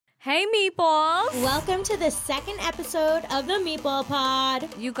Hey, Meatballs! Welcome to the second episode of the Meatball Pod.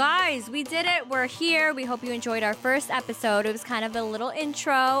 You guys, we did it. We're here. We hope you enjoyed our first episode. It was kind of a little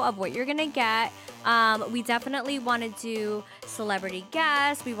intro of what you're going to get. We definitely want to do celebrity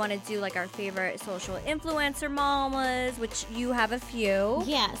guests. We want to do like our favorite social influencer mamas, which you have a few.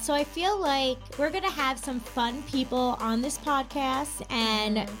 Yeah, so I feel like we're going to have some fun people on this podcast,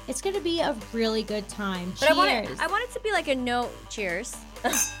 and it's going to be a really good time. But Cheers. I want it to be like a no cheers.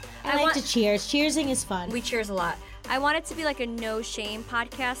 I like to cheers. Cheersing is fun. We cheers a lot. I want it to be like a no shame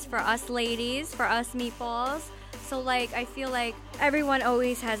podcast for us ladies, for us meatballs. So like I feel like everyone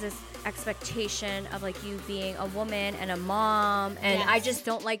always has this expectation of like you being a woman and a mom, and Yes. I just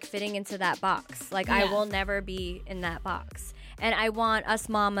don't like fitting into that box. Like I will never be in that box. And I want us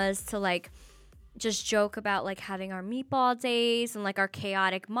mamas to like just joke about like having our meatball days and like our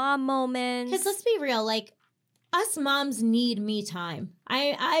chaotic mom moments. Because let's be real, like, us moms need me time.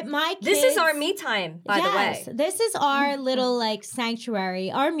 My kids. This is our me time, by the way. This is our little like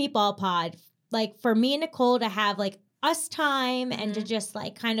sanctuary, our Meatball Pod. Like for me and Nicole to have like us time and to just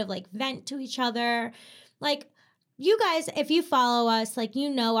like kind of like vent to each other. Like you guys, if you follow us, like you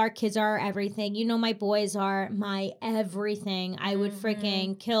know our kids are our everything. You know my boys are my everything. I would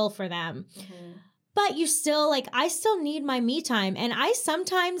freaking kill for them. But you still, like, I still need my me time. And I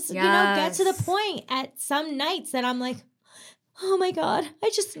sometimes, you know, get to the point at some nights that I'm like, oh my God, I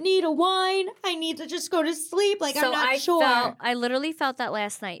just need a wine. I need to just go to sleep. Like, I'm not sure. I literally felt that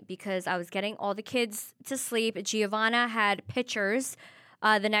last night because I was getting all the kids to sleep. Giovanna had pictures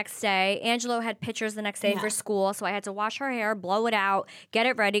the next day. Angelo had pictures the next day for school. So I had to wash her hair, blow it out, get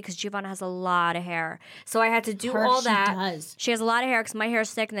it ready because Giovanna has a lot of hair. So I had to do all that. She does. She has a lot of hair because my hair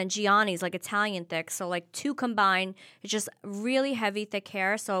is thick, and then Gianni's like Italian thick. So like two combined, it's just really heavy, thick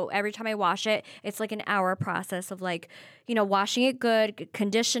hair. So every time I wash it, it's like an hour process of like, you know, washing it good,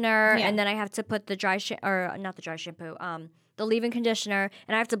 conditioner, and then I have to put the the leave-in conditioner,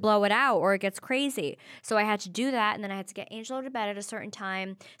 and I have to blow it out or it gets crazy. So I had to do that, and then I had to get Angelo to bed at a certain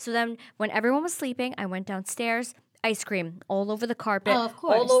time. So then when everyone was sleeping, I went downstairs, ice cream all over the carpet, Oh, of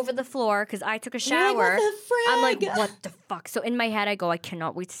course. all over the floor because I took a shower. You're like, what the frig? I'm like, what the fuck? So in my head, I go, I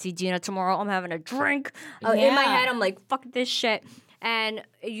cannot wait to see Dina tomorrow. I'm having a drink. In my head, I'm like, fuck this shit. And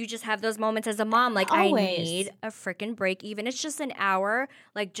you just have those moments as a mom, like, Always. I need a freaking break. Even it's just an hour,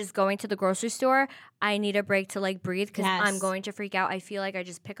 like just going to the grocery store, I need a break to like breathe because I'm going to freak out. I feel like I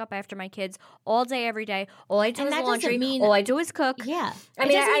just pick up after my kids all day, every day. All I do is laundry. All I do is cook. Yeah. I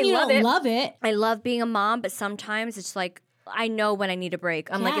mean, I love it. I love being a mom, but sometimes it's like, I know when I need a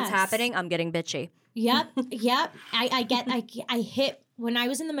break. I'm like, it's Yes. happening. I'm getting bitchy. Yep. I hit when I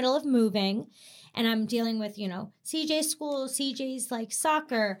was in the middle of moving and I'm dealing with, you know, CJ's school, CJ's like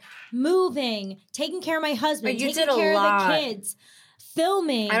soccer, moving, taking care of my husband, You taking did a care lot. of the kids,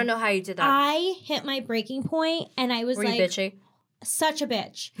 filming. I don't know how you did that. I hit my breaking point and I was Were like you bitchy? such a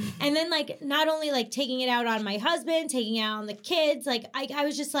bitch. And then like not only like taking it out on my husband, taking it out on the kids, like I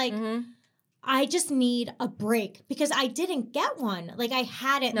was just like I just need a break because I didn't get one. Like I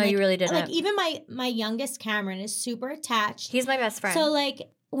had it. No, like, you really didn't. Like even my youngest Cameron is super attached. He's my best friend. So like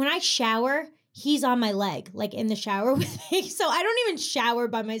when I shower, he's on my leg, like in the shower with me. So I don't even shower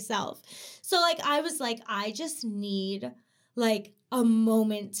by myself. So like I was like, I just need like a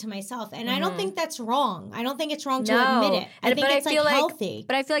moment to myself. And I don't think that's wrong. I don't think it's wrong to admit it. I think it's like healthy.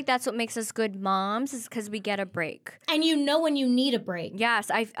 But I feel like that's what makes us good moms is because we get a break. And you know when you need a break. Yes,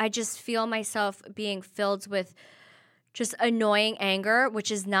 I just feel myself being filled with just annoying anger,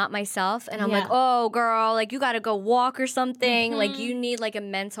 which is not myself. And I'm like, oh, girl, like you got to go walk or something. Like you need like a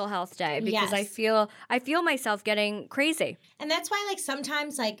mental health day because I feel myself getting crazy. And that's why like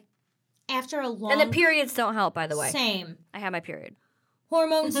sometimes like after a long... And the periods don't help, by the way. Same. I have my period.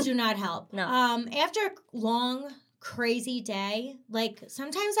 Hormones do not help. No. After a long, crazy day, like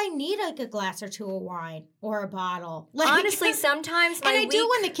sometimes I need like a glass or two of wine or a bottle. Like, Honestly, sometimes and I do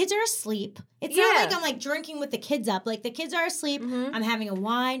when the kids are asleep. It's not like I'm like drinking with the kids up. Like the kids are asleep. I'm having a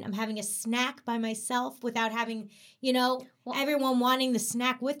wine. I'm having a snack by myself without having, you know, everyone wanting the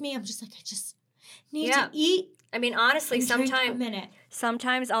snack with me. I'm just like, I just need to eat. I mean, honestly,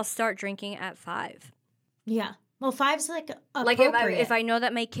 sometimes I'll start drinking at 5. Yeah. Well, 5's like appropriate. appropriate. If I know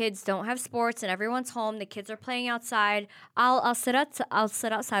that my kids don't have sports and everyone's home, the kids are playing outside, I'll sit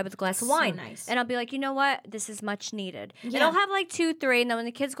outside with a glass of wine. Nice. And I'll be like, you know what? This is much needed. Yeah. And I'll have like 2, 3, and then when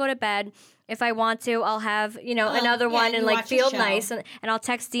the kids go to bed, if I want to, I'll have, you know, another one and like feel nice. And I'll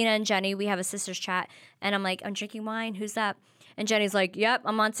text Dina and Jenny. We have a sisters chat. And I'm like, I'm drinking wine. Who's that? And Jenny's like, yep,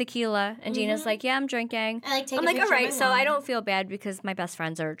 I'm on tequila. And Gina's like, yeah, I'm drinking. I take I'm a like, all picture of right, my so I wine. don't feel bad because my best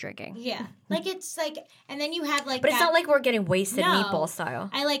friends are drinking. Yeah. Like, it's like, and then you have like But that, it's not like we're getting wasted No. meatball style.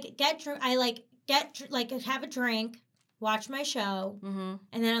 I have a drink, watch my show,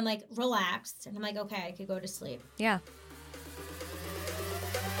 and then I'm like relaxed, and I'm like, okay, I could go to sleep. Yeah.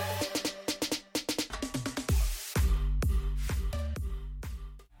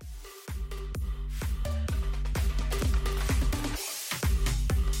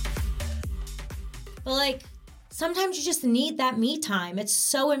 But like, sometimes you just need that me time. It's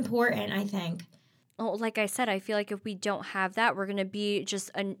so important, I think. Oh, like I said, I feel like if we don't have that, we're gonna be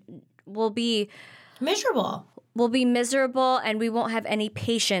we'll be Miserable. miserable, and we won't have any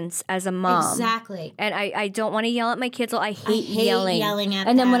patience as a mom. Exactly. And I don't want to yell at my kids. I hate yelling. Yelling at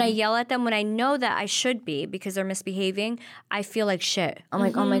and then when them. I yell at them, when I know that I should be because they're misbehaving, I feel like shit. I'm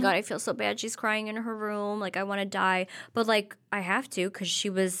like, oh my God, I feel so bad. She's crying in her room. Like, I want to die. But like, I have to because she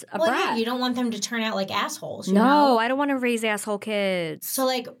was a brat. Yeah, you don't want them to turn out like assholes. You No, know? I don't want to raise asshole kids. So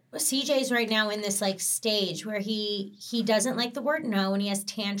like CJ's right now in this like stage where he doesn't like the word no and he has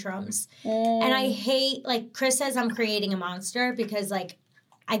tantrums. And I hate, like, Chris says I'm creating a monster because like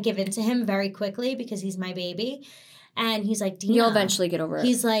I give in to him very quickly because he's my baby. And he's like, Dina, You'll eventually get over it.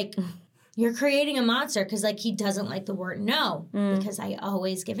 He's like, you're creating a monster because like he doesn't like the word no because I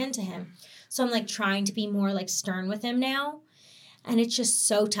always give in to him. So I'm like trying to be more like stern with him now. And it's just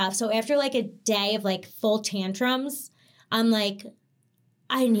so tough. So after like a day of like full tantrums, I'm like,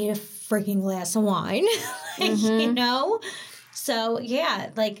 I need a freaking glass of wine, you know? So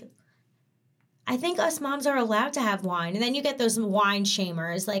yeah, like, I think us moms are allowed to have wine. And then you get those wine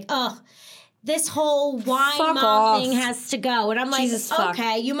shamers like, oh, this whole wine Fuck mom off. thing has to go. And I'm like, Jesus fuck.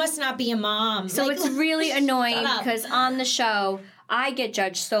 okay, you must not be a mom. So like, it's really annoying shut up. because on the show, I get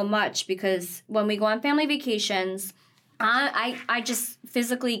judged so much because when we go on family vacations, I just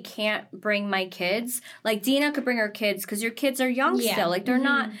physically can't bring my kids. Like, Dina could bring her kids because your kids are young still. Like, they're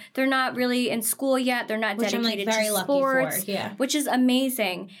not really in school yet. They're not Which I'm, like, dedicated very to lucky sports, for, yeah. which is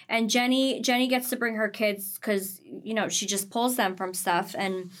amazing. And Jenny gets to bring her kids because, you know, she just pulls them from stuff.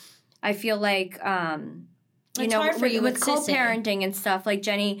 And I feel like, you It's know, hard for you with with Sissy. co-parenting and stuff, like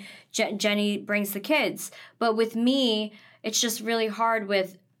Jenny brings the kids. But with me, it's just really hard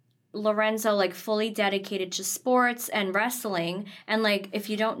with Lorenzo, like, fully dedicated to sports and wrestling. And, like, if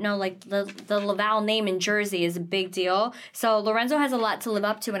you don't know, like, the Laval name in Jersey is a big deal. So Lorenzo has a lot to live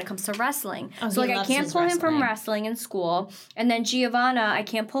up to when it comes to wrestling. Oh, so, like, I can't pull him from wrestling in school. And then Giovanna, I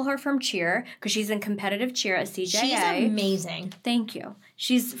can't pull her from cheer because she's in competitive cheer at CJA. She's amazing. Thank you.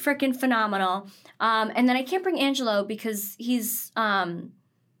 She's freaking phenomenal. And then I can't bring Angelo because he's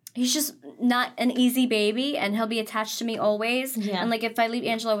just not an easy baby, and he'll be attached to me always. Yeah. And, like, if I leave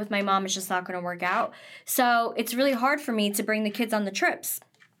Angelo with my mom, it's just not going to work out. So it's really hard for me to bring the kids on the trips.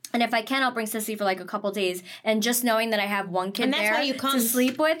 And if I can, I'll bring Sissy for, like, a couple days. And just knowing that I have one kid And that's there why you come. to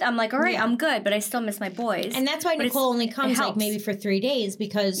sleep with, I'm like, all right, Yeah. I'm good. But I still miss my boys. And that's why But Nicole only it comes like helps. maybe for 3 days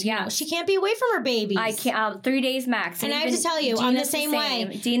because you know, she can't be away from her babies. I can't. 3 days max. And I have to even tell you, I'm the Dina's same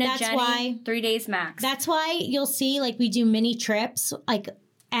way. Dina, That's Jenny, why- 3 days max. That's why you'll see like we do mini trips, like,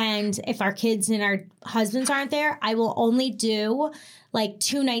 and if our kids and our husbands aren't there, I will only do like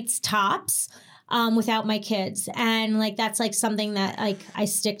 2 nights tops without my kids. And like that's like something that like I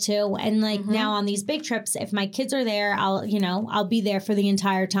stick to. And like now on these big trips, if my kids are there, I'll be there for the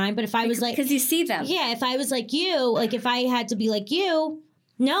entire time. But if I was like, because you see them. yeah, if I was like you, like if I had to be like you,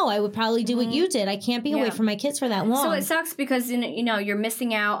 no, I would probably do what you did. I can't be away from my kids for that long. So it sucks because, you know, you're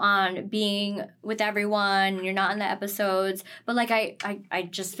missing out on being with everyone. You're not in the episodes. But, like, I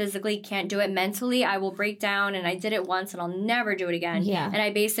just physically can't do it. Mentally, I will break down. And I did it once and I'll never do it again. Yeah. And I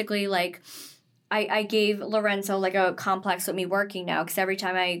basically, like, I gave Lorenzo, like, a complex with me working now. Because every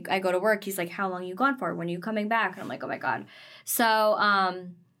time I go to work, he's like, how long are you gone for? When are you coming back? And I'm like, oh, my God. So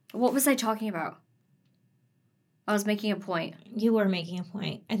what was I talking about? I was making a point. You were making a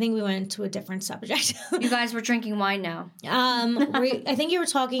point. I think we went to a different subject. You guys were drinking wine now. I think you were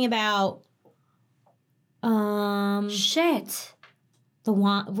talking about Shit. the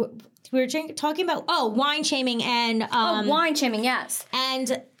wine. We were talking about wine shaming and Wine shaming, yes.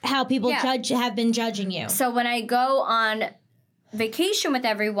 and how people have been judging you. So when I go on vacation with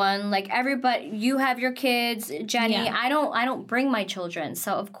everyone, like everybody, you have your kids, Jenny. Yeah. I don't bring my children,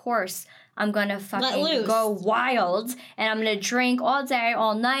 so of course I'm gonna Let fucking loose. go wild, and I'm gonna drink all day,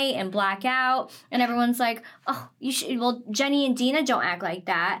 all night, and black out. And everyone's like, "Oh, you should." Well, Jenny and Dina don't act like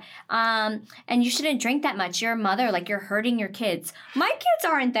that. And you shouldn't drink that much. You're a mother, like you're hurting your kids. My kids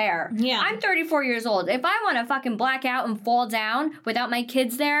aren't there. Yeah. I'm 34 years old. If I want to fucking black out and fall down without my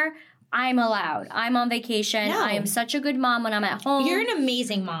kids there, I'm allowed. I'm on vacation. No. I am such a good mom when I'm at home. You're an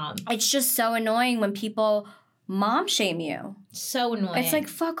amazing mom. It's just so annoying when people mom shame you. So annoying. It's like,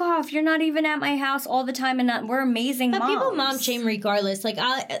 fuck off. You're not even at my house all the time, and we're amazing moms. But people mom shame regardless. Like,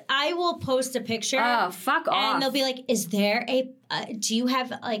 I will post a picture. Oh, fuck off. And they'll be like, is there do you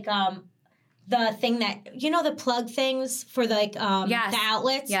have, like, the thing that, the plug things for, like, yes. the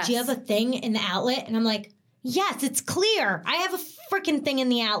outlets? Yes. Do you have a thing in the outlet? And I'm like, yes, it's clear. I have a freaking thing in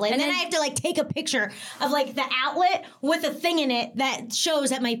the outlet. And then I have to, like, take a picture of, like, the outlet with a thing in it that shows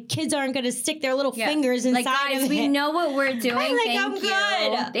that my kids aren't going to stick their little fingers inside guys, of it. we know what we're doing. I'm like, Thank I'm you.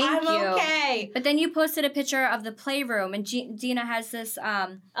 good. Thank I'm you. okay. But then you posted a picture of the playroom, and Dina has this,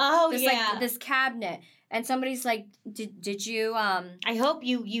 this cabinet. And somebody's like, did you, I hope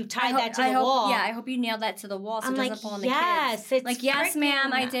you tied that to the wall. Yeah, I hope you nailed that to the wall so it doesn't fall on the yes, kids. it's like, yes,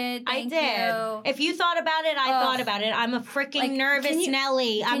 ma'am, I did. Thank you. If you thought about it, I thought about it. I'm a freaking nervous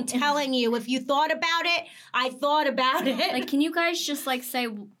Nelly. I'm telling you, if you thought about it, I thought about it. Like, can you guys just, like, say,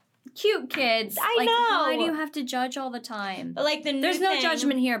 cute kids? I know. Why do you have to judge all the time? But, like, There's no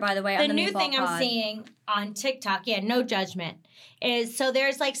judgment here, by the way, on the new Meatball thing Pod. I'm seeing on TikTok, no judgment, is so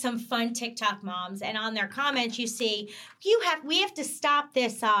there's, like, some fun TikTok moms, and on their comments you see, we have to stop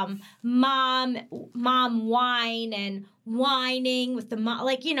this mom whine and whining with the mom,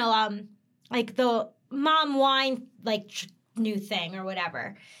 like, like the mom whine, like, new thing or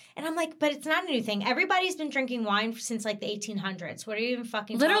whatever. And I'm like, but it's not a new thing. Everybody's been drinking wine since, like, the 1800s. What are you even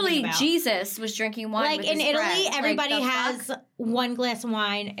fucking talking about? Literally, Jesus was drinking wine like, with in his Italy, bread. everybody like, has one glass of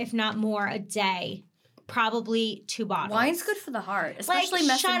wine, if not more, a day. Probably 2 bottles. Wine's good for the heart, especially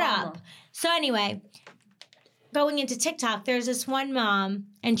like, shut up. mesonormal. So anyway, going into TikTok, there's this one mom,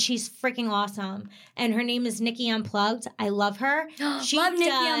 and she's freaking awesome. And her name is Nikki Unplugged. I love her. She love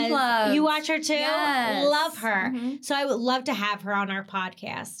Nikki Unplugged. You watch her too? Yes. Love her. Mm-hmm. So I would love to have her on our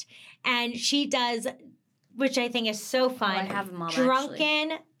podcast. And she does, which I think is so fun. Oh, I have a mom,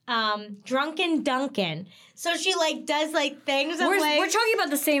 Drunken Duncan. So she, like, does, like, things. We're talking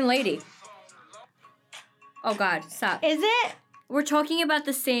about the same lady. Oh, God, stop. Is it? We're talking about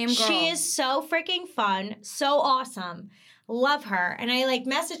the same girl. She is so freaking fun, so awesome. Love her. And I, like,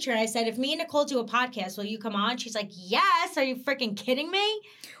 messaged her and I said, if me and Nicole do a podcast, will you come on? She's like, yes. Are you freaking kidding me?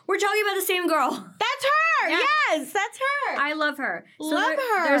 We're talking about the same girl. That's her. Yeah. Yes, that's her. I love her. Love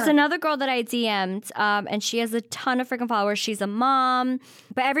her. There's another girl that I DM'd, and she has a ton of freaking followers. She's a mom,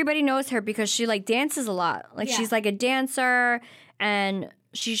 but everybody knows her because she, like, dances a lot. Like, she's, like, a dancer, and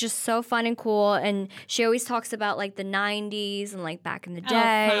she's just so fun and cool, and she always talks about, like, the 90s and, like, back in the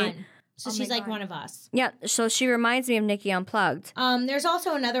day. Oh, fun. So she's like one of us. Yeah, so she reminds me of Nikki Unplugged. There's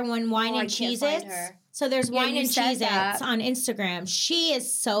also another one, Wine and Cheez-Its. So there's Wine and Cheez-Its on Instagram. She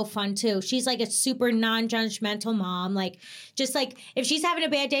is so fun too. She's like a super non-judgmental mom. Like, just like, if she's having a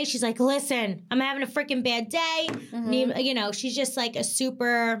bad day, she's like, listen, I'm having a freaking bad day. Mm-hmm. She's just like a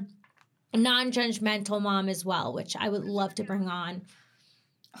super non-judgmental mom as well, which I would love to bring on.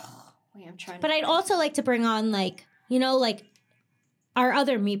 Oh, wait, I'm trying. But I'd also like to bring on, like, like, our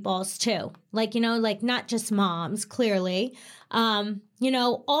other meatballs too. Like, like, not just moms, clearly. All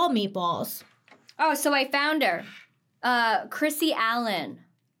meatballs. Oh, so I found her. Chrissy Allen.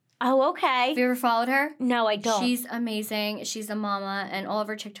 Oh, okay. Have you ever followed her? No, I don't. She's amazing. She's a mama, and all of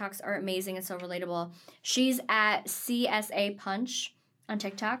her TikToks are amazing and so relatable. She's at CSA Punch on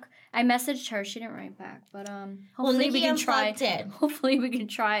TikTok. I messaged her. She didn't write back, but hopefully we can try. Hopefully we can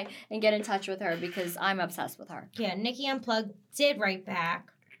try and get in touch with her because I'm obsessed with her. Yeah, Nikki Unplugged did write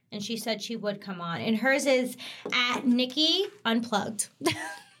back, and she said she would come on. And hers is at Nikki Unplugged.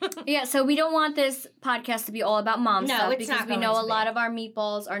 Yeah, so we don't want this podcast to be all about mom stuff because we know a lot of our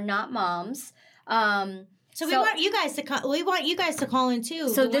meatballs are not moms. So we want you guys to we want you guys to call in too.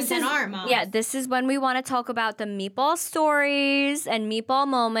 So this is our moms. Yeah, this is when we want to talk about the meatball stories and meatball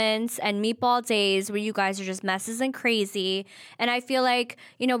moments and meatball days where you guys are just messes and crazy. And I feel like,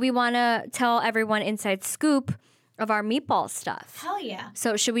 we want to tell everyone inside scoop of our meatball stuff. Hell yeah.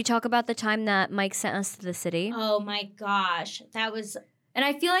 So should we talk about the time that Mike sent us to the city? Oh my gosh, that was. And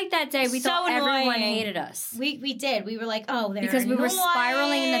I feel like that day we thought everyone hated us. We did. We were like, oh, they're because annoying. We were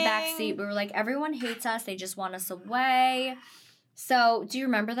spiraling in the back seat. We were like, everyone hates us. They just want us away. So, do you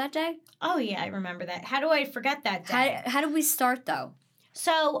remember that day? Oh yeah, I remember that. How do I forget that day? How did we start though?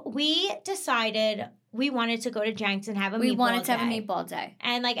 So we decided we wanted to go to Jenks and have a meatball day. We wanted to have a meatball day.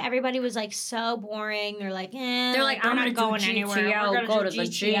 And, like, everybody was, like, so boring. They're like, They're like, I'm not going anywhere. We're go to the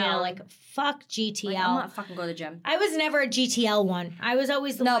gym. Like, fuck GTL. Like, I'm not fucking go to the gym. I was never a GTL one. I was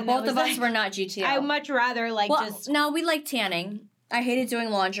always the one both that of was us were not GTL. I would much rather, like, just... No, we like tanning. I hated doing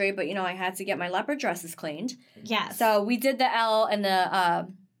laundry, but, I had to get my leopard dresses cleaned. Yes. So we did the L and the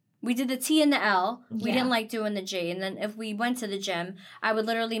We did the T and the L. We Yeah. didn't like doing the G. And then if we went to the gym, I would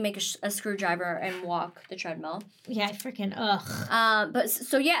literally make a screwdriver and walk the treadmill. Yeah, I freaking, ugh. But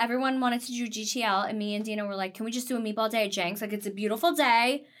so yeah, everyone wanted to do GTL, and me and Dina were like, can we just do a meatball day at Jenks? Like, it's a beautiful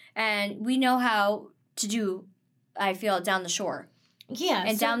day, and we know how to do, I feel, down the shore. Yeah.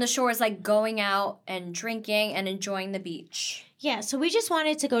 And down the shore is like going out and drinking and enjoying the beach. Yeah, so we just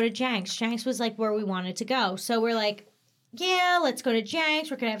wanted to go to Jenks. Jenks was like where we wanted to go. So we're like, yeah, let's go to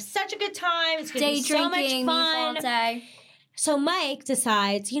Jenks. We're going to have such a good time. It's going to be so much fun. Meatball day. So Mike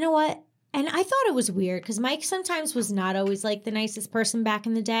decides, you know what? And I thought it was weird because Mike sometimes was not always like the nicest person back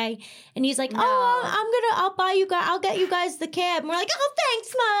in the day. And he's like, No. I'll buy you guys, I'll get you guys the cab. And we're like, oh,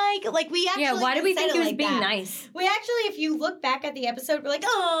 thanks, Mike. Like, we actually. Yeah, why did we said think it he was like being that. nice? We actually, if you look back at the episode, we're like,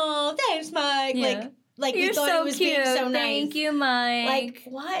 oh, thanks, Mike. Yeah. Like You're we thought so it was cute. being so nice. Thank you, Mike. Like,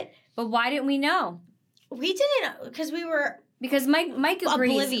 what? But why didn't we know? We didn't, because we were. Because Mike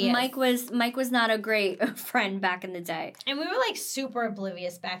agrees. Oblivious. Mike was not a great friend back in the day. And we were like super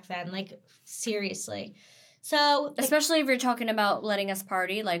oblivious back then, like seriously. So Especially if you're talking about letting us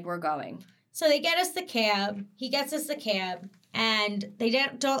party, like we're going. So they get us the cab. He gets us the cab, and they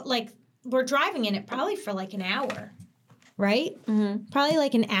don't like. We're driving in it probably for like an hour, right? Mm-hmm. Probably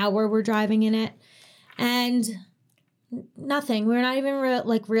like an hour. We're driving in it, and nothing. We're not even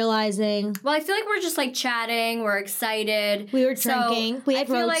realizing. Well, I feel like we're just like chatting. We're excited. We were drinking. We had I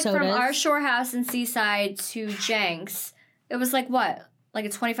feel road like sodas. from our shore house in Seaside to Jenks, it was like what? Like a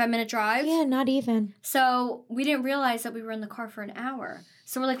 25-minute drive? Yeah, not even. So we didn't realize that we were in the car for an hour.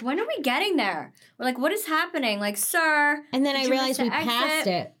 So we're like, when are we getting there? We're like, what is happening? Like, sir. And then did I you realized miss we the passed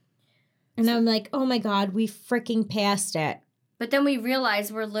exit? it. And I'm like, oh my God, we freaking passed it. But then we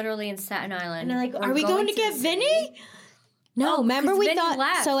realized we're literally in Staten Island. And I'm like, We're are we going to the get city. Vinny? No, Oh, remember because we Vinny thought,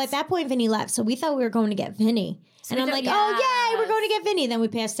 left. so at that point Vinny left. So we thought we were going to get Vinny. So And we I'm thought- like, oh, yay, we're yes. going to get Vinny. Then we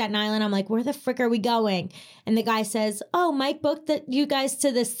passed Staten Island. I'm like, where the frick are we going? And the guy says, oh, Mike booked you guys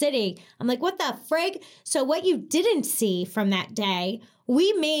to the city. I'm like, what the frig? So what you didn't see from that day,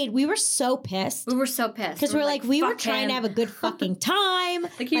 we were so pissed. We were so pissed. Because we're like, we were "Fuck trying to him." have a good fucking time.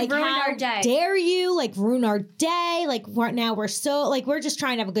 Like, he ruined how our day. dare you? Like, ruin our day. Like, now we're so, like, we're just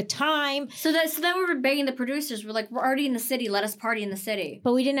trying to have a good time. So then we were begging the producers. We're like, we're already in the city. Let us party in the city.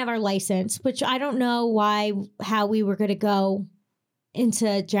 But we didn't have our license, which I don't know how we were going to go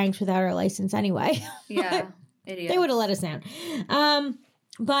into Jenks without our license anyway. Yeah, idiot. They would have let us down.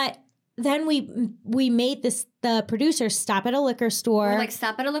 But then we made the producers stop at a liquor store. We're like,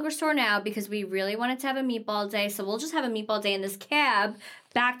 stop at a liquor store now because we really wanted to have a meatball day. So we'll just have a meatball day in this cab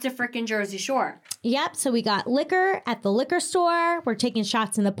back to frickin' Jersey Shore. Yep. So we got liquor at the liquor store. We're taking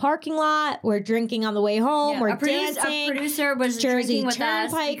shots in the parking lot. We're drinking on the way home. Yeah, We're our dancing. producer was Jersey drinking with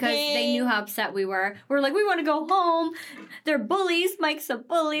us because they knew how upset we were. We're like, we want to go home. They're bullies. Mike's a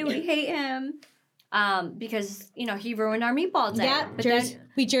bully. We hate him. Because, he ruined our meatball day. Yep. But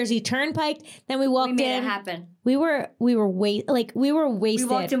We Jersey turnpiked. Then we then walked we made in. it happen. We were wasted. We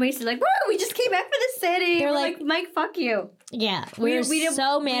walked in wasted like, woo, we just came back for the city. They're We're like- like, Mike, fuck you. Yeah. We We were didn't-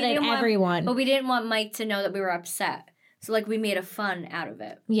 so we mad at didn't want- everyone. But we didn't want Mike to know that we were upset. So, we made a fun out of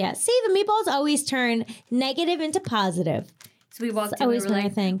it. Yeah. See, the meatballs always turn negative into positive. So we walked It's in, we always were my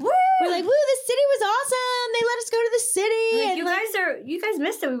like, thing. woo! We're like, woo, the city was awesome. They let us go to the city. Like, and you guys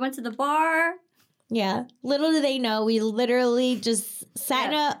missed it. We went to the bar. yeah. Little do they know, we literally just sat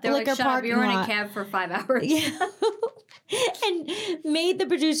in a They're liquor like, shut up, parking you were in a lot. cab for 5 hours. Yeah. And made the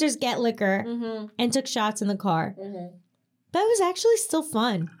producers get liquor Mm-hmm. and took shots in the car. Mm-hmm. That was actually still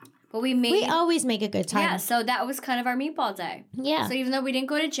fun. But we made... We always make a good time. Yeah, so that was kind of our meatball day. Yeah. So even though we didn't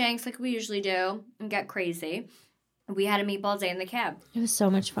go to Jenks like we usually do and get crazy, we had a meatball day in the cab. It was so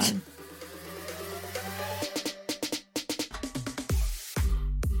much fun.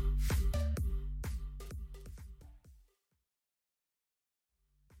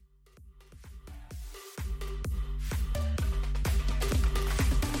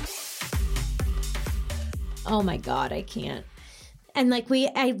 Oh my God, I can't. And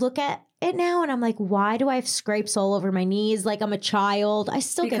I look at it now and I'm like, why do I have scrapes all over my knees? Like I'm a child. I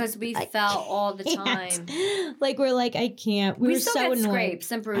still Because we I fell all the can't. time. Like we're like, I can't. We were still so get annoyed.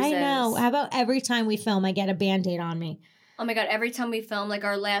 scrapes and bruises. I know. How about every time we film, I get a Band-Aid on me? Oh my God, every time we film, like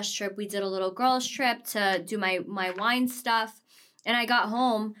our last trip, we did a little girls trip to do my wine stuff. And I got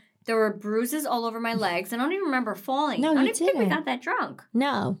home, there were bruises all over my legs. And I don't even remember falling. No, I don't you even think we didn't. got that drunk.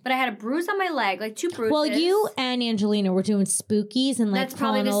 No. But I had a bruise on my leg, like 2 bruises. Well, you and Angelina were doing spookies and That's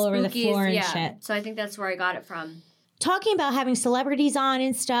probably falling the all over the spookies, floor and yeah. shit. So I think that's where I got it from. Talking about having celebrities on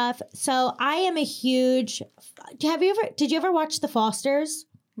and stuff. So I am a huge. Did you ever watch The Fosters?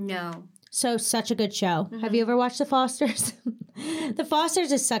 No. So such a good show. Mm-hmm. Have you ever watched The Fosters? The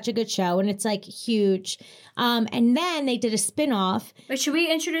Fosters is such a good show, and it's like huge. And then they did a spinoff. But should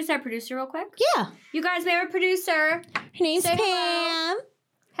we introduce our producer real quick? Yeah. You guys, we have a producer. Her name's Say Pam. hello.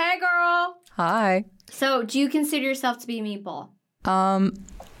 Hey, girl. Hi. So, do you consider yourself to be a meatball? I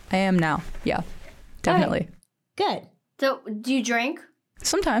am now. Yeah, definitely. Good. So, do you drink?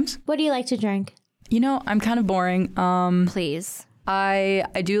 Sometimes. What do you like to drink? You know, I'm kind of boring. Please. I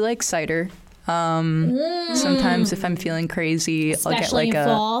do like cider. Sometimes if I'm feeling crazy, I'll get Especially like in a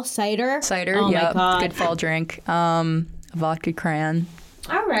fall, cider. cider. Oh Yep, my God. good fall drink. A vodka cran.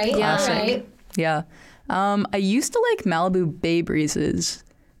 All right. Yeah. All right. Yeah. I used to like Malibu Bay Breezes.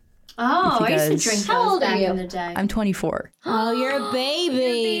 Oh, If I you used guys- to drink How those old are back you? in the day. I'm 24. Oh, you're a baby.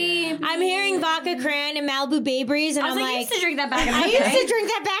 You're a baby. I'm hearing vodka cran and Malibu Bay Breeze, and I was I'm like, I like, used to drink that back in the I day. used to drink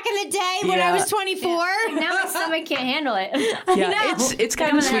that back in the day when I Yeah. was 24. Now my stomach can't handle it. Yeah, know. it's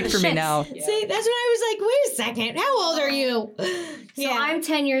kind I'm of gonna have sweet for me shits. now. See, that's when I was like, wait a second, how old are you? So I'm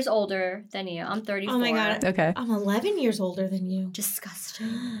 10 years older than you. I'm 34. Oh my God. Okay. I'm 11 years older than you.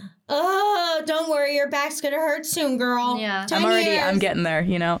 Disgusting. Oh, don't worry, your back's gonna hurt soon, girl. Yeah. 10 I'm years. getting there,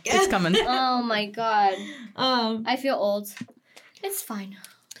 you know. It's coming. Oh my God. Um, I feel old. It's fine.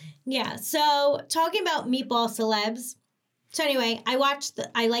 yeah. So talking about meatball celebs. So anyway, I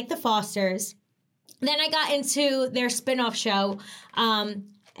like the Fosters. Then I got into their spinoff show, and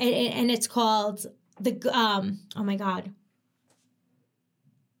it's called oh my God.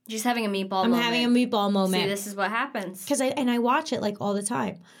 Just having a meatball I'm moment. having a meatball moment. See, this is what happens. Because I watch it like all the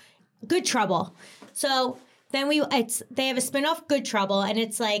time. Good Trouble. So then they have a spinoff, Good Trouble, and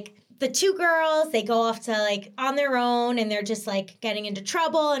it's like the two girls, they go off to like on their own, and they're just like getting into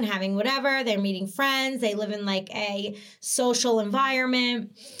trouble and having whatever. They're meeting friends. They live in like a social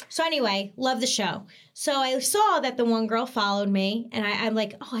environment. So anyway, love the show. So I saw that the one girl followed me, and I'm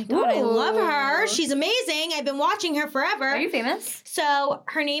like, oh my God, I love her. She's amazing. I've been watching her forever. Are you famous? So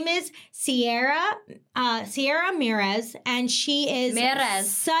her name is Sierra Mirez, and she is Mirez.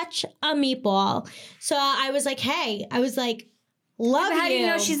 such a meatball. So I was like, hey, love But how do you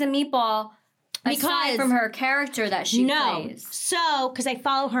know she's a meatball? Aside Because- from her character that she plays. So, because I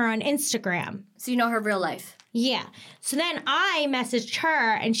follow her on Instagram. So you know her real life. Yeah. So then I messaged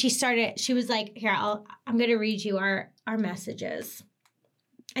her, and she was like, here, I'm going to read you our messages.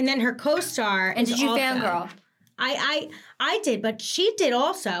 And then her co-star And is did you also- fangirl? I did, but she did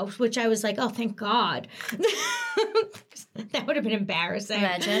also, which I was like, oh, thank God. That would have been embarrassing.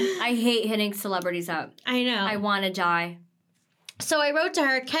 Imagine. I hate hitting celebrities up. I know. I want to die. So I wrote to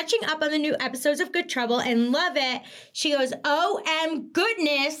her, catching up on the new episodes of Good Trouble and love it. She goes, OM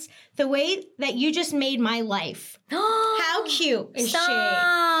goodness, the way that you just made my life. How cute is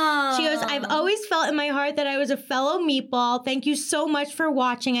Stop. she? She goes, I've always felt in my heart that I was a fellow meatball. Thank you so much for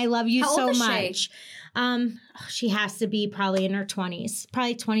watching. I love you How so old is she? much. She has to be probably in her 20s,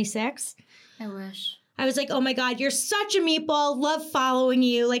 probably 26. I wish. I was like, oh my God, you're such a meatball. Love following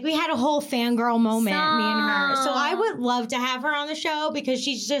you. Like, we had a whole fangirl moment, me and her. So I would love to have her on the show because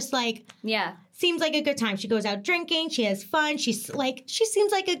she's just like, Yeah. seems like a good time. She goes out drinking. She has fun. She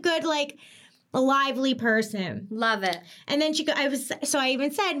seems like a good, like, a lively person. Love it. And then I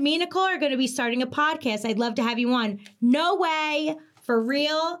even said, me and Nicole are going to be starting a podcast. I'd love to have you on. No way. For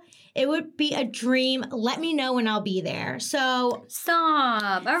real. It would be a dream. Let me know when I'll be there. So,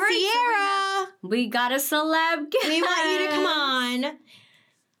 Stop. All right. Sierra, We got a celeb guest. we want you to come on.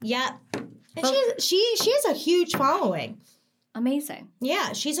 Yep. And But- she has a huge following. Amazing.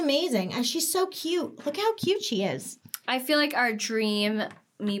 Yeah, she's amazing. And she's so cute. Look how cute she is. I feel like our dream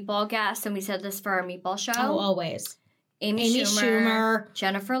meatball guest, and we said this for our meatball show. Oh, always. Amy Schumer,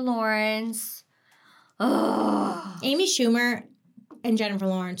 Jennifer Lawrence. Oh, Amy Schumer and Jennifer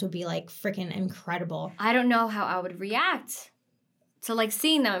Lawrence would be like freaking incredible. I don't know how I would react to like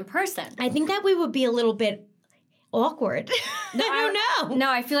seeing them in person. I think that we would be a little bit awkward. I don't know.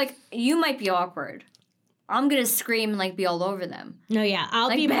 No, I feel like you might be awkward. I'm gonna scream and like be all over them. No, yeah. I'll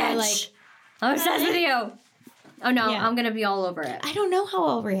Like, be more bitch, like, I'm obsessed with you. Oh no, Yeah. I'm gonna be all over it. I don't know how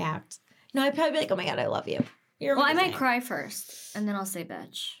I'll react. No, I'd probably be like, oh my God, I love you. You're Well, I might amazing. cry first, and then I'll say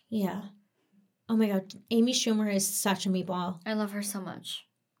bitch. Yeah. Oh my God. Amy Schumer is such a meatball. I love her so much.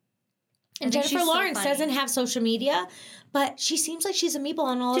 I And think Jennifer she's so Lawrence funny. doesn't have social media, but she seems like she's a meatball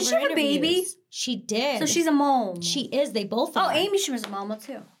on all Did of she her have a baby? interviews. She did. So she's a mom. She is. They both Oh, are. Amy Schumer's a mama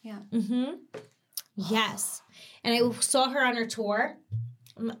too. Yeah. Mm-hmm. Yes. And I saw her on her tour.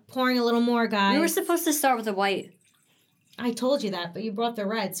 I'm pouring a little more, guys. We were supposed to start with the white. I told you that, but you brought the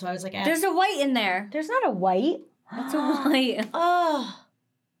red, so I was like, There's a white in there. there's not a white. That's a white. Oh,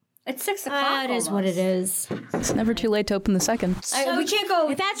 It's 6 o'clock. that is what it is. It's never too late to open the second. We can't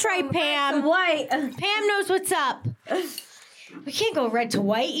go. That's right, from Pam. red to white. Pam knows what's up. We can't go red to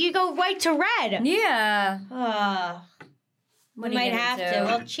white. You go white to red. Yeah. We might have to.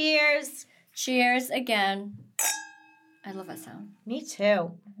 Well, cheers. Cheers again. I love that sound. Me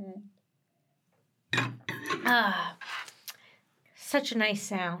too. Such a nice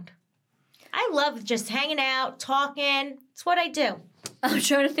sound. I love just hanging out, talking. It's what I do. I'm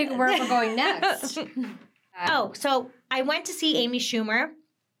trying to think of where we're going next. So I went to see Amy Schumer,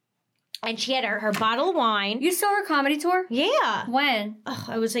 and she had her bottle of wine. You saw her comedy tour? Yeah. When? Oh,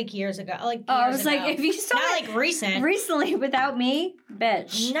 it was like years ago. I was like, if you saw not it like recently without me,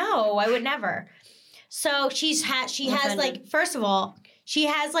 bitch. No, I would never. So she has like, first of all, she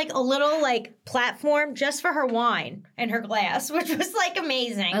has like a little like platform just for her wine and her glass, which was like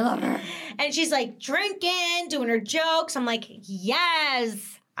amazing. I love her. And she's like drinking, doing her jokes. I'm like, yes,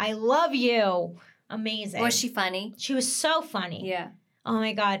 I love you. Amazing. Was she funny? She was so funny. Yeah. Oh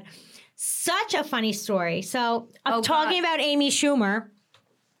my God. Such a funny story. So I'm talking about Amy Schumer.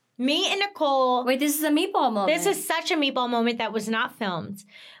 Me and Nicole. Wait, this is a meatball moment. This is such a meatball moment that was not filmed.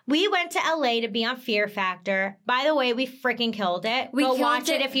 We went to LA to be on Fear Factor. By the way, we freaking killed it. Go watch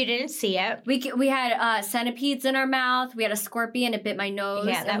it if you didn't see it. We had centipedes in our mouth. We had a scorpion. It bit my nose.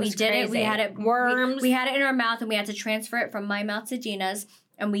 Yeah, that and we was did crazy. it. We had it worms. We had it in our mouth, and we had to transfer it from my mouth to Dina's.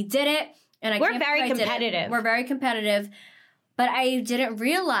 And we did it. And We're very competitive. We're very competitive. But I didn't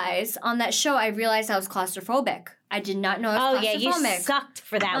realize on that show. I realized I was claustrophobic. I did not know I was claustrophobic. Yeah, you sucked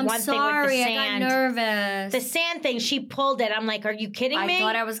for that I'm one sorry, thing with the sand. I got nervous. The sand thing, she pulled it. I'm like, are you kidding me? I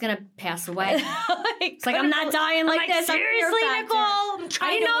thought I was gonna pass away. It's like I'm not dying like this. Seriously, Nicole, I'm trying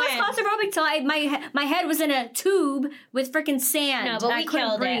I didn't know I was claustrophobic till my head was in a tube with freaking sand. No, but I we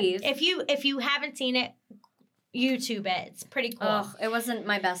killed breathe. it. If you haven't seen it, YouTube it. It's pretty cool. Ugh, it wasn't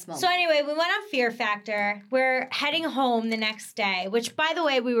my best moment. So anyway, we went on Fear Factor. We're heading home the next day, which, by the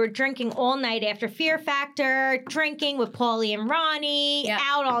way, we were drinking all night after Fear Factor, drinking with Paulie and Ronnie,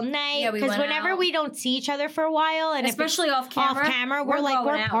 out all night. Yeah, we because went whenever out. we don't see each other for a while, and especially off camera, we're going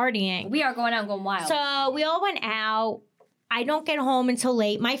out. partying. We are going out and going wild. So we all went out. I don't get home until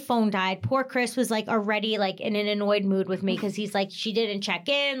late. My phone died. Poor Chris was like already like in an annoyed mood with me because he's like, she didn't check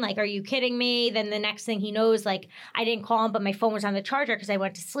in. Like, are you kidding me? Then the next thing he knows, like, I didn't call him, but my phone was on the charger because I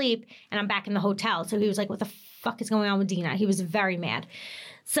went to sleep and I'm back in the hotel. So he was like, what the fuck is going on with Dina? He was very mad.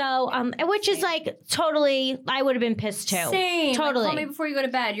 So, which is like totally, I would have been pissed too. Same. Totally. Like, call me before you go to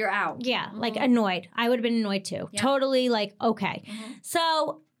bed. You're out. Yeah. Like annoyed. I would have been annoyed too. Yeah. Totally like, okay.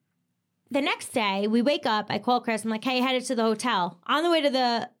 So the next day, we wake up. I call Chris. I'm like, hey, headed to the hotel. On the way to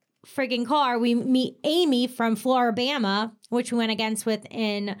the friggin' car, we meet Amy from Floribama, which we went against with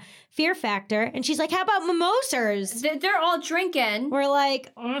in Fear Factor. And she's like, how about mimosas? They're all drinking. We're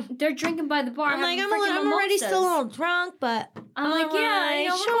like, They're drinking by the bar. I'm like, I'm already mimosas. still a little drunk, but I'm like, yeah, you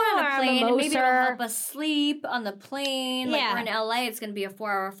know, we're going on a plane. And maybe it'll mimosa. help us sleep on the plane. Like, Yeah. we're in LA. It's going to be a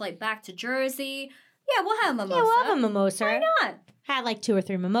 4-hour flight back to Jersey. Yeah, we'll have a mimosa. Yeah, we'll have a mimosa. Why not? Had like 2 or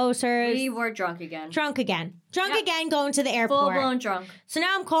 3 mimosas. We were drunk again. Drunk again, Yep. going to the airport. Full-blown drunk. So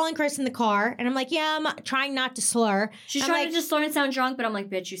now I'm calling Chris in the car, and I'm like, yeah, I'm trying not to slur. She's I'm trying like, to just slur and sound drunk, but I'm like,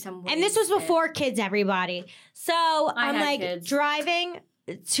 bitch, you sound and this was wasted. before kids, everybody. So I'm had like kids. driving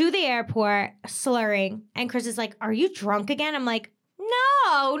to the airport, slurring, and Chris is like, are you drunk again? I'm like,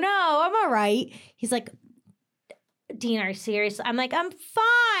 no, I'm all right. He's like, Dean, are you serious? I'm like, I'm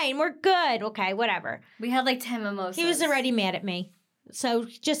fine. We're good. Okay, whatever. We had like 10 mimosas. He was already mad at me. So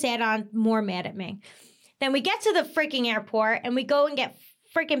just add on more mad at me. Then we get to the freaking airport and we go and get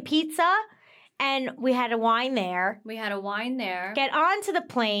freaking pizza. And we had a wine there. We had a wine there. Get onto the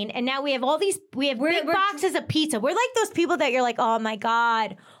plane. And now we have big We're- boxes of pizza. We're like those people that you're like, oh my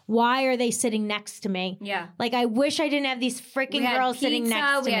God, why are they sitting next to me? Yeah. Like, I wish I didn't have these freaking We had girls pizza, sitting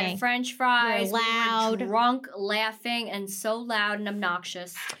next to we me. had French fries. We were loud. We were drunk, laughing, and so loud and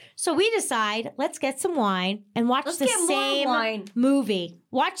obnoxious. So we decide, let's get some wine and watch Let's the get more same wine. movie.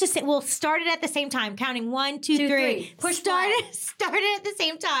 Watch the same. We'll start it at the same time, counting 1, 2, 3. 3. Push start play. it at the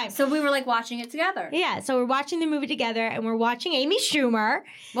same time. So we were like watching it together. Yeah, so we're watching the movie together, and we're watching Amy Schumer.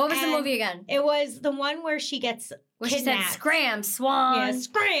 What was the And movie again? It was the one where she gets Where she said, kidnapped. "Scram, Swan." Yeah,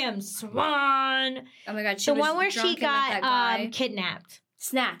 scram, swan. Oh my God, she The was one where drunk she and met that guy. got kidnapped.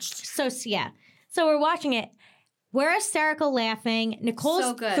 Snatched. So yeah, so we're watching it. We're hysterical laughing. Nicole's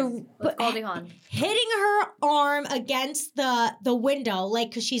So good. With Goldie Hawn. hitting her arm against the window,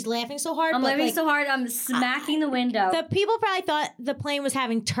 like, because she's laughing so hard. I'm but, laughing like, so hard, I'm smacking the window. the people probably thought the plane was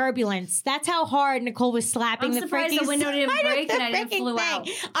having turbulence. That's how hard Nicole was slapping I'm the surprised freaking the window didn't side of break the and I didn't freaking flew thing. out.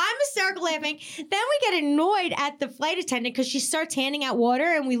 I'm hysterical laughing. Then we get annoyed at the flight attendant because she starts handing out water,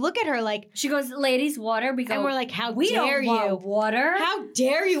 and we look at her like, She goes, "Ladies, water." We go, and we're like, how "We dare don't want you? water? How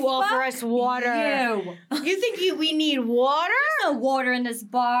dare you offer us water? You. You think we need water. No water in this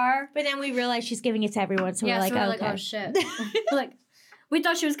bar. But then we realized she's giving it to everyone, so Yeah, we're like, so we're okay. like, oh shit. Like, we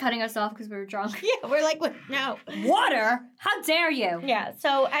thought she was cutting us off because we were drunk. Yeah, we're like, what? No. Water? How dare you? Yeah,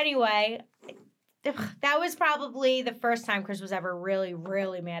 so anyway, that was probably the first time Chris was ever really,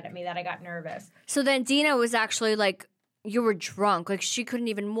 really mad at me that I got nervous. So then Dina was actually like, you were drunk. Like, she couldn't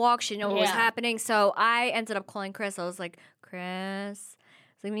even walk. She didn't know what was Yeah. happening. So I ended up calling Chris. I was like, Chris,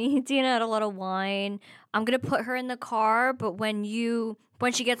 it's like, me and Dina had a lot of wine. I'm going to put her in the car, but when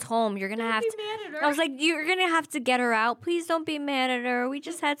she gets home, you're going to have to. mad at her. I was like, you're going to have to get her out. Please don't be mad at her. We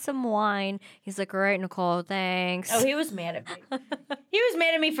just had some wine. He's like, all right, Nicole, thanks. Oh, he was mad at me. He was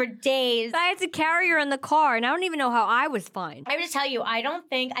mad at me for days. I had to carry her in the car, and I don't even know how I was fine. I have to tell you, I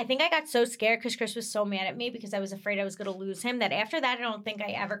think I got so scared because Chris was so mad at me because I was afraid I was going to lose him that after that, I don't think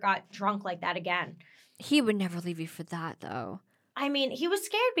I ever got drunk like that again. He would never leave you for that, though. I mean, he was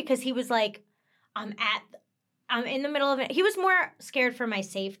scared because he was like, I'm in the middle of it. He was more scared for my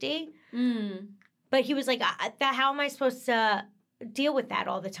safety, but he was like, how am I supposed to deal with that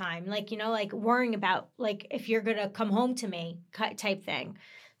all the time? Like, like worrying about like if you're going to come home to me type thing.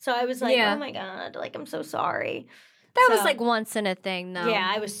 So I was like, Yeah. oh my God, like, I'm so sorry. That was So- like once in a thing, though.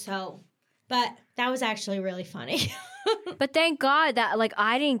 Yeah, I was but that was actually really funny. But thank God that, like,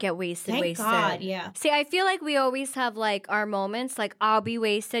 I didn't get wasted. Thank God, yeah. See, I feel like we always have, like, our moments. Like, I'll be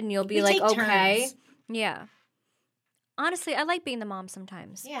wasted and you'll be We like, take okay. turns. Yeah. Honestly, I like being the mom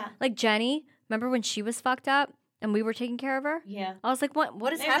sometimes. Yeah. Like Jenny, remember when she was fucked up and we were taking care of her? Yeah. I was like,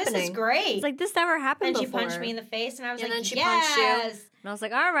 what is Man, happening? This is great. It's like, this never happened and she before. punched me in the face, and I was And like, then she yes. punched you. And I was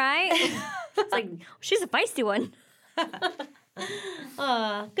like, all right. It's like, she's a feisty one.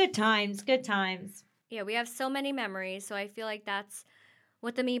 Good times, good times. Yeah, we have so many memories. So I feel like that's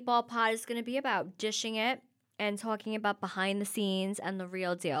what the Meatball Pod is going to be about, dishing it and talking about behind the scenes and the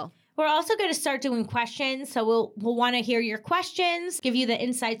real deal. We're also going to start doing questions, so we'll want to hear your questions, give you the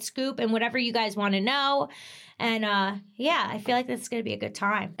inside scoop and whatever you guys want to know. And yeah, I feel like this is going to be a good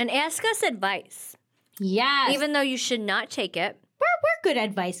time. And ask us advice. Yes. Even though you should not take it. we're good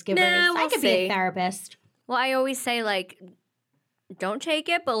advice givers. Nah, I we'll could be see. a therapist. Well, I always say, like, don't take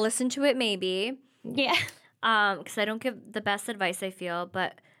it, but listen to it maybe. Yeah. Because I don't give the best advice, I feel,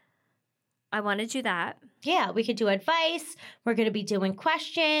 but I want to do that. Yeah, we could do advice. We're going to be doing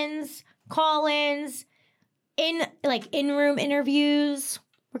questions, call-ins, in-room interviews.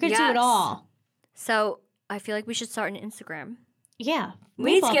 We're going to do Yes. it all. So I feel like we should start an Instagram. Yeah.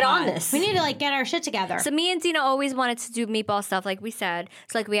 We need to Meatball get on Pod. this. We need to get our shit together. So me and Dina always wanted to do meatball stuff, like we said.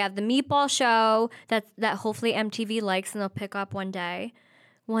 So like we have the meatball show that hopefully MTV likes and they'll pick up one day.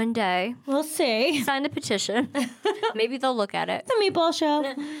 One day. We'll see. Sign the petition. Maybe they'll look at it. The Meatball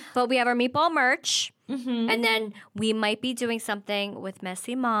Show. But we have our meatball merch. Mm-hmm. And then we might be doing something with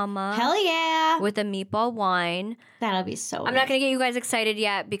Messy Mama. Hell yeah. With a meatball wine. That'll be so I'm not going to get you guys excited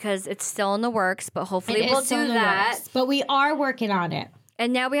yet because it's still in the works, but hopefully we'll do that. But we are working on it.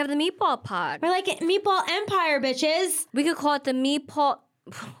 And now we have the meatball pod. We're like Meatball Empire, bitches. We could call it the meatball.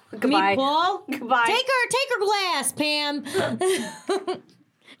 Goodbye. Meatball. Goodbye. Take her glass, Pam.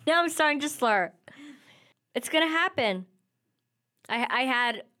 Now I'm starting to slur. It's gonna happen. I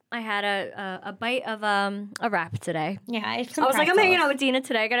had a bite of a wrap today. Yeah, I was like, I'm hanging out with Dina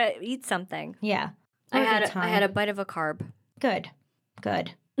today. I gotta eat something. Yeah, I What a good had a time. bite of a carb. Good.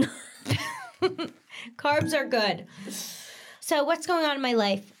 Carbs are good. So what's going on in my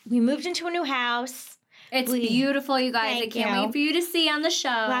life? We moved into a new house. It's beautiful, you guys. Thank I can't you. wait for you to see on the show.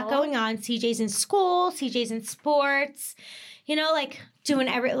 A lot going on. CJ's in school. CJ's in sports. Doing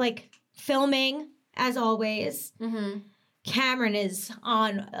filming as always. Mm-hmm. Cameron is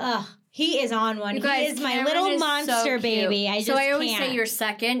on. He is on one. You guys, he is my Cameron little is so monster cute. baby. I always can't. say your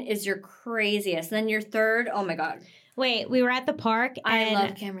second is your craziest, and then your third. Oh my god, Wait, we were at the park. I And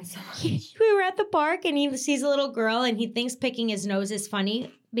love Cameron so much. we were at the park, and he sees a little girl, and he thinks picking his nose is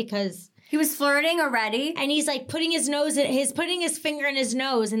funny because. He was flirting already. And he's like putting his finger in his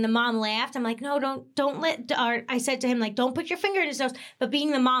nose, and the mom laughed. I'm like, no, don't let. Or I said to him, like, don't put your finger in his nose. But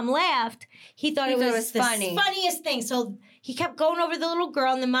being the mom laughed, he thought it was the funny. funniest thing. So he kept going over the little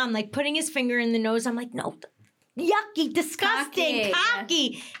girl and the mom, like putting his finger in the nose. I'm like, no, yucky, disgusting,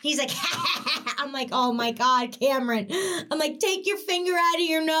 cocky. He's like, I'm like, oh my god, Cameron. I'm like, take your finger out of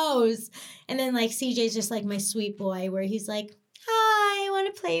your nose. And then like CJ's just like my sweet boy, where he's like, hi, I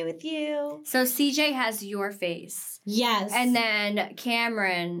want to play with you. So CJ has your face. Yes. And then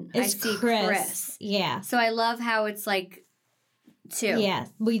Cameron, It's I see Chris. Chris. Yeah. So I love how it's like two. Yeah.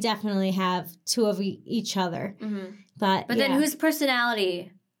 We definitely have two of each other. Mm-hmm. But then whose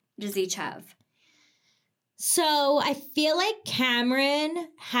personality does each have? So I feel like Cameron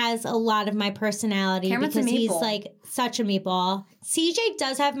has a lot of my personality Cameron's because a he's meatball. like such a meatball. CJ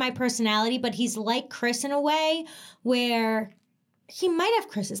does have my personality, but he's like Chris in a way where he might have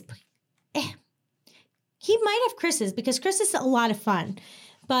Chris's. He might have Chris's because Chris is a lot of fun,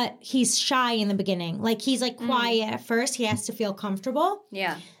 but he's shy in the beginning. Like he's like quiet at first. He has to feel comfortable.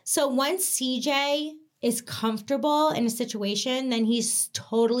 Yeah. So once CJ is comfortable in a situation, then he's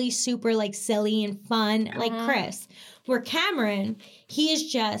totally super like silly and fun, like Chris. Where Cameron, he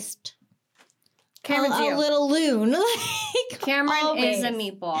is just Cameron's a you. little loon. Like Cameron always. is a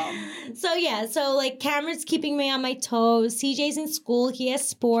meatball. So yeah, so like Cameron's keeping me on my toes. CJ's in school. He has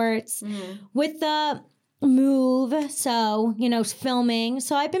sports with the move. So, filming.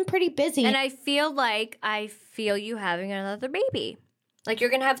 So I've been pretty busy. And I feel you having another baby. Like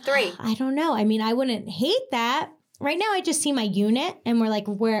you're going to have 3. I don't know. I mean, I wouldn't hate that. Right now, I just see my unit, and we're like,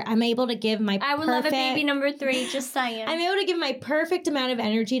 where I'm able to give my I would love a baby number 3, just saying. I'm able to give my perfect amount of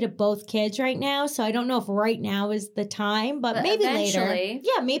energy to both kids right now. So I don't know if right now is the time, but maybe later. eventually.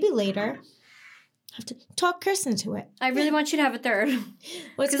 Yeah, maybe later. I have to talk Chris into it. I really want you to have a 3rd.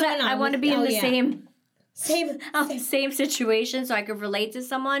 What's Because going on? I want to be in the same Same situation so I could relate to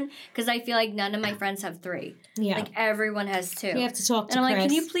someone. Because I feel like none of my friends have 3. Yeah. Like everyone has 2. We have to talk to And I'm Chris. like,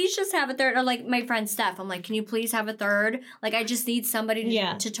 can you please just have a 3rd? Or like my friend Steph, I'm like, can you please have a 3rd? Like I just need somebody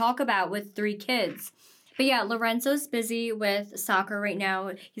to talk about with 3 kids. But yeah, Lorenzo's busy with soccer right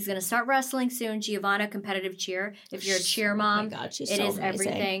now. He's going to start wrestling soon. Giovanna, competitive cheer. If you're a cheer mom, God, she's it so is amazing.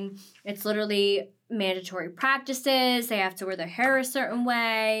 everything. It's literally mandatory practices. They have to wear their hair a certain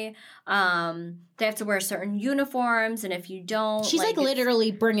way. They have to wear certain uniforms. And if you don't... She's like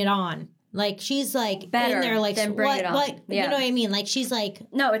literally bring it on. Like she's like better in there like than bring it on. Like Yeah. you know what I mean? Like she's like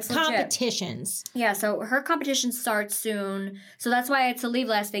No, it's legit. competitions. Yeah, so her competition starts soon. So that's why I had to leave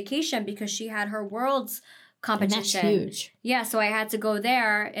last vacation because she had her world's competition. And that's huge. Yeah, so I had to go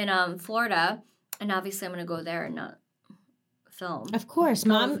there in Florida. And obviously I'm going to go there and not film. Of course,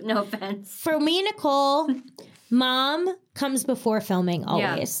 Mom. No offense. For me and Nicole, Mom comes before filming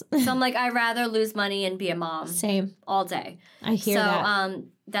always. Yeah. So I'm like, I'd rather lose money and be a mom Same. all day. I hear that. So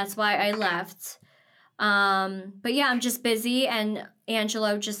that's why I left. But yeah, I'm just busy, and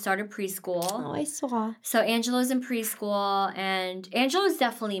Angelo just started preschool. Oh, I saw. So Angelo's in preschool, and Angelo's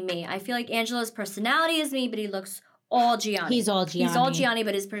definitely me. I feel like Angelo's personality is me, but he looks all Gianni. He's all Gianni. He's all Gianni,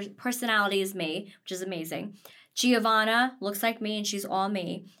 but his personality is me, which is amazing. Giovanna looks like me, and she's all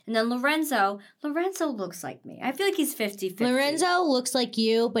me. And then Lorenzo looks like me. I feel like he's 50-50. Lorenzo looks like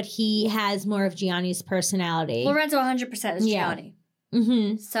you, but he has more of Gianni's personality. Lorenzo 100% is Yeah. Gianni.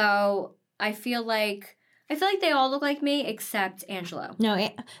 Mm-hmm. So I feel like they all look like me except Angelo. No,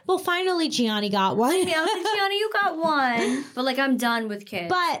 well, finally Gianni got one. Yeah, I was like, Gianni, you got one. But like, I'm done with kids.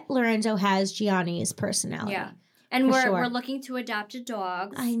 But Lorenzo has Gianni's personality. Yeah. And For we're sure. looking to adopt a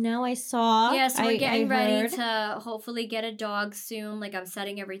dog. I know, I saw. Yeah, so we're getting ready heard. to hopefully get a dog soon. Like, I'm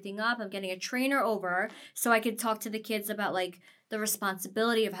setting everything up. I'm getting a trainer over so I could talk to the kids about like the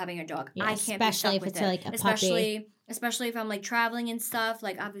responsibility of having a dog. Yeah, I can't especially be if stuck with it's it. like a puppy. Especially if I'm like traveling and stuff.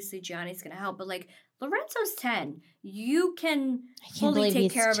 Like, obviously Gianni's gonna help, but like Lorenzo's 10. You can I can't fully believe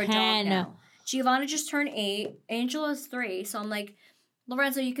take he's care of a dog 10. now. Giovanna just turned 8. Angelo's 3. So I'm like,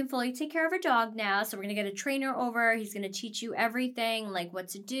 Lorenzo, you can fully take care of a dog now. So we're going to get a trainer over. He's going to teach you everything, like what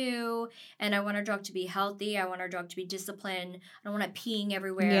to do. And I want our dog to be healthy. I want our dog to be disciplined. I don't want it peeing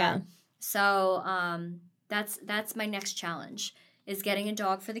everywhere. Yeah. So that's my next challenge, is getting a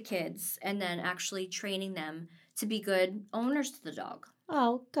dog for the kids and then actually training them to be good owners to the dog.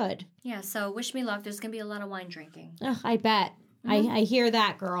 Oh, good. Yeah, so wish me luck. There's going to be a lot of wine drinking. Oh, I bet. I hear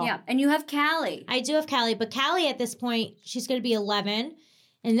that, girl. Yeah, and you have Callie. I do have Callie, but Callie at this point, she's going to be 11,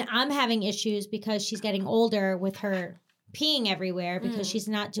 and I'm having issues because she's getting older with her peeing everywhere because she's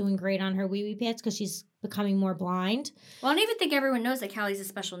not doing great on her wee-wee pads because she's becoming more blind. Well, I don't even think everyone knows that Callie's a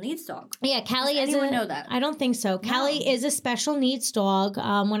special needs dog. Yeah, Callie Does is anyone know that? I don't think so. Callie is a special needs dog.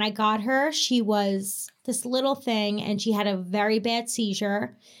 When I got her, she was this little thing, and she had a very bad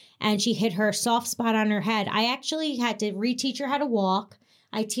seizure, and she hit her soft spot on her head. I actually had to reteach her how to walk.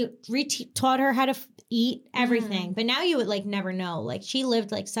 I taught her how to eat, everything. But now you would like never know. Like she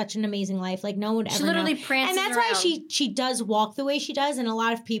lived like such an amazing life. Like no one would ever She literally know. prances And that's around. why she does walk the way she does. And a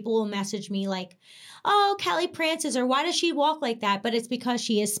lot of people will message me like, "Oh, Callie prances," or "Why does she walk like that?" But it's because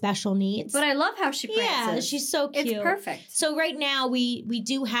she is special needs. But I love how she prances. Yeah, she's so cute. It's perfect. So right now we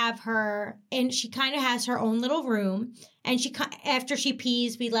do have her, and she kind of has her own little room, And after she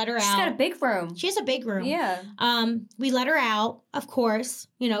pees, we let her out. She's got a big room. She has a big room. Yeah. We let her out, of course.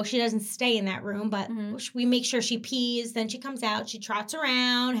 You know, she doesn't stay in that room, but we make sure she pees. Then she comes out. She trots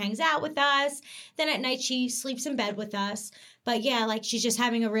around, hangs out with us. Then at night, she sleeps in bed with us. But yeah, like she's just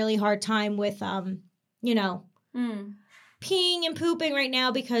having a really hard time with, you know, peeing and pooping right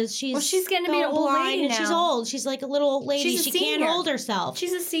now because she's getting to be an old lady now. She's old. She's like a little old lady. She's a she can't senior. hold herself.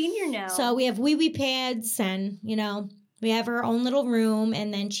 She's a senior now. So we have wee pads and, you know, we have her own little room,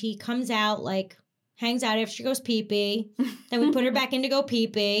 and then she comes out, like, hangs out after she goes pee-pee. Then we put her back in to go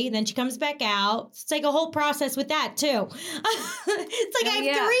pee-pee. Then she comes back out. It's like a whole process with that, too. It's like I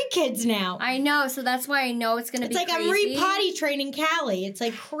have 3 kids now. I know, so that's why I know it's going to be crazy. It's like I'm re-potty training Callie. It's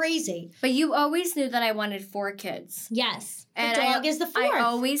like crazy. But you always knew that I wanted 4 kids. Yes. And the dog is the 4th. I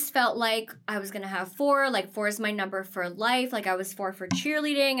always felt like I was going to have 4. Like, 4 is my number for life. Like, I was 4 for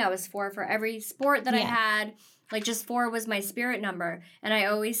cheerleading. I was 4 for every sport that I had. Like, just 4 was my spirit number. And I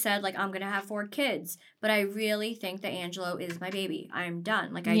always said, like, I'm going to have 4 kids. But I really think that Angelo is my baby. I'm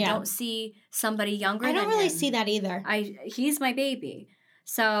done. Like, I don't see somebody younger than him. I don't really see that either. He's my baby.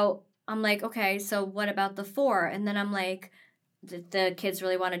 So I'm like, okay, so what about the 4? And then I'm like, the kids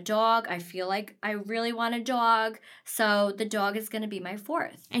really want a dog. I feel like I really want a dog. So the dog is going to be my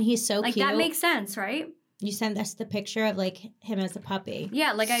 4th. And he's so cute. Like, that makes sense, right? You sent us the picture of, like, him as a puppy.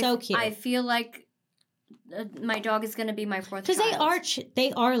 Yeah, like, so cute. I feel like my dog is going to be my 4th because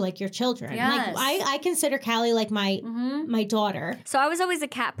they are like your children. Yes. Like I consider Callie like my daughter. So I was always a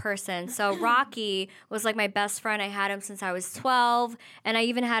cat person. So Rocky was like my best friend. I had him since I was 12, and I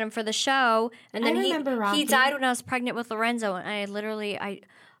even had him for the show. And then he died when I was pregnant with Lorenzo, and I literally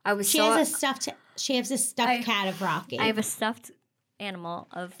I was she has a stuffed cat of Rocky. I have a stuffed animal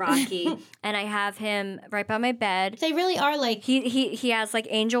of Rocky, and I have him right by my bed. They really are like he has like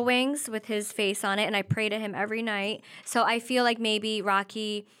angel wings with his face on it, and I pray to him every night. So I feel like maybe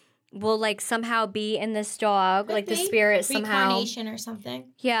Rocky will like somehow be in this dog, like the spirit somehow, reincarnation or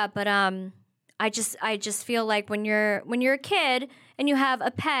something. Yeah, but I just feel like when you're a kid and you have a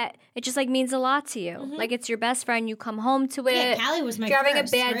pet, it just like means a lot to you. Like it's your best friend. You come home to it. Yeah, Callie was my If you're having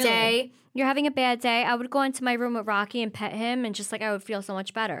first, a bad really. day. You're having a bad day. I would go into my room with Rocky and pet him, and just like I would feel so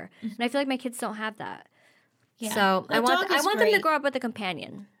much better. And I feel like my kids don't have that. Yeah. So I want them great. to grow up with a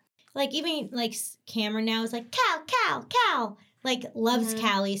companion. Like even like Cameron now is like Cal, like loves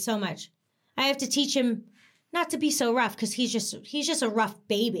Callie so much. I have to teach him not to be so rough because he's just a rough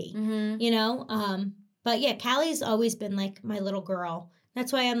baby, you know. But yeah, Callie's always been like my little girl.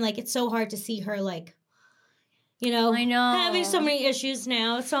 That's why I'm like it's so hard to see her like. You know, I know. Having so many issues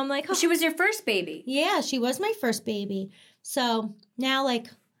now. So I'm like, She was your first baby. Yeah, she was my first baby. So now, like,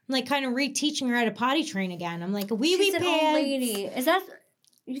 I'm like kind of reteaching her how to potty train again. I'm like, a wee She's pads. an old lady. Is that?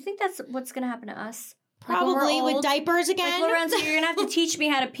 You think that's what's gonna happen to us? Probably with diapers again. Like, Lorenzo, you're gonna have to teach me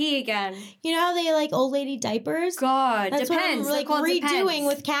how to pee again. You know how they like old lady diapers? God, that's depends. what I'm like redoing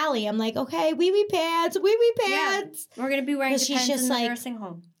with Callie. I'm like, okay, wee pads. Yeah, we're gonna be wearing Depends she's just in the like nursing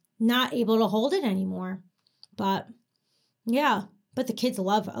home. Not able to hold it anymore. But yeah, but the kids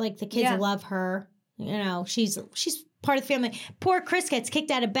love love her. You know, she's part of the family. Poor Chris gets kicked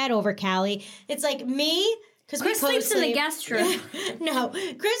out of bed over Callie. It's like me because Chris sleeps in the guest room. No,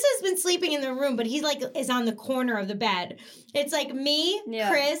 Chris has been sleeping in the room, but he like is on the corner of the bed. It's like me,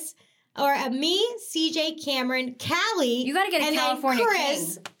 Chris, or me, CJ, Cameron, Callie. You got to get a California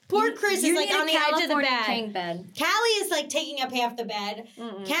Chris. king. Poor Chris is like on the edge of the bed. King bed. Callie is like taking up half the bed.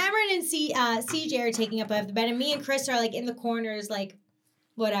 Cameron and CJ are taking up half the bed, and me and Chris are like in the corners, like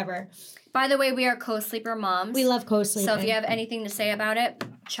whatever. By the way, we are co-sleeper moms. We love co-sleeping. So if you have anything to say about it,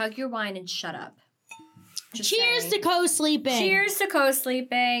 chug your wine and shut up. Cheers to co-sleeping. Cheers to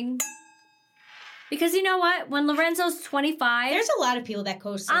co-sleeping. Because you know what? When Lorenzo's 25... There's a lot of people that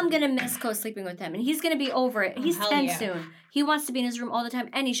co-sleep. I'm going to miss co-sleeping with him. And he's going to be over it. He's 10 soon. He wants to be in his room all the time.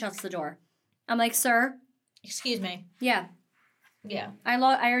 And he shuts the door. I'm like, sir? Excuse me. Yeah. Yeah. I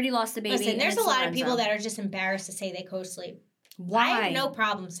already lost a baby. Listen, there's a lot of people that are just embarrassed to say they co-sleep. Why? I have no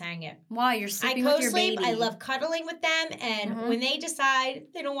problem saying it. Why? You're sleeping with your baby. I love cuddling with them. And when they decide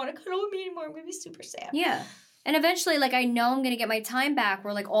they don't want to cuddle with me anymore, I'm going to be super sad. Yeah. And eventually, like, I know I'm going to get my time back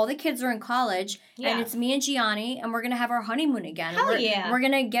where, like, all the kids are in college, and it's me and Gianni, and we're going to have our honeymoon again. Hell yeah. We're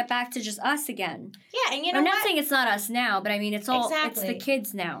going to get back to just us again. Yeah, and you know I'm not saying it's not us now, but I mean, it's all, exactly. It's the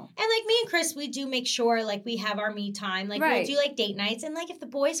kids now. And, like, me and Chris, we do make sure, like, we have our me time. Like, we'll do, like, date nights. And, like, if the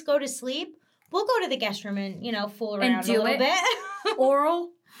boys go to sleep, we'll go to the guest room and, you know, fool around and do a little bit.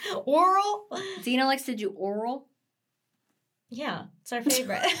 Oral. Dina likes to do oral. Yeah, it's our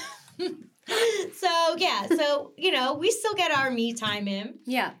favorite. So, you know, we still get our me time in.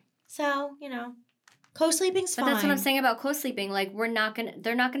 Yeah. So, you know, Co-sleeping's But fine. that's what I'm saying about co-sleeping. Like,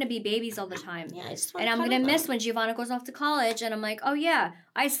 they're not gonna be babies all the time. Yeah, I just want And I'm gonna miss when Giovanna goes off to college, and I'm like, oh yeah,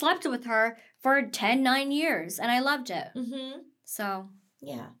 I slept with her for 9 years, and I loved it. Mm-hmm. So,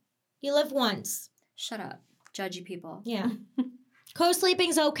 Yeah. You live once. shut up, judgy people. Yeah.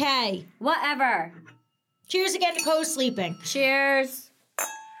 Co-sleeping's okay. Whatever. Cheers again to co-sleeping. Cheers.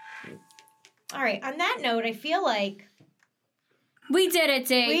 All right. On that note, I feel like We did it,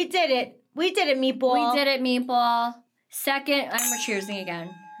 D. we did it. We did it, Meatball. We did it, Meatball. Second, we're cheersing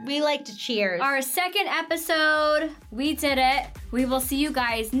again. We like to cheers. Our second episode, we did it. We will see you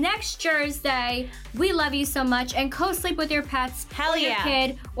guys next Thursday. We love you so much. And co-sleep with your pets, Hell or your yeah.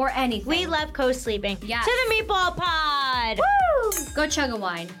 kid, or anything. We love co-sleeping. Yes. To the Meatball Pod. Woo! Go chug a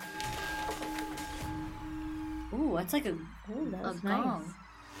wine. Ooh, that's like a Ooh, that was gong. nice.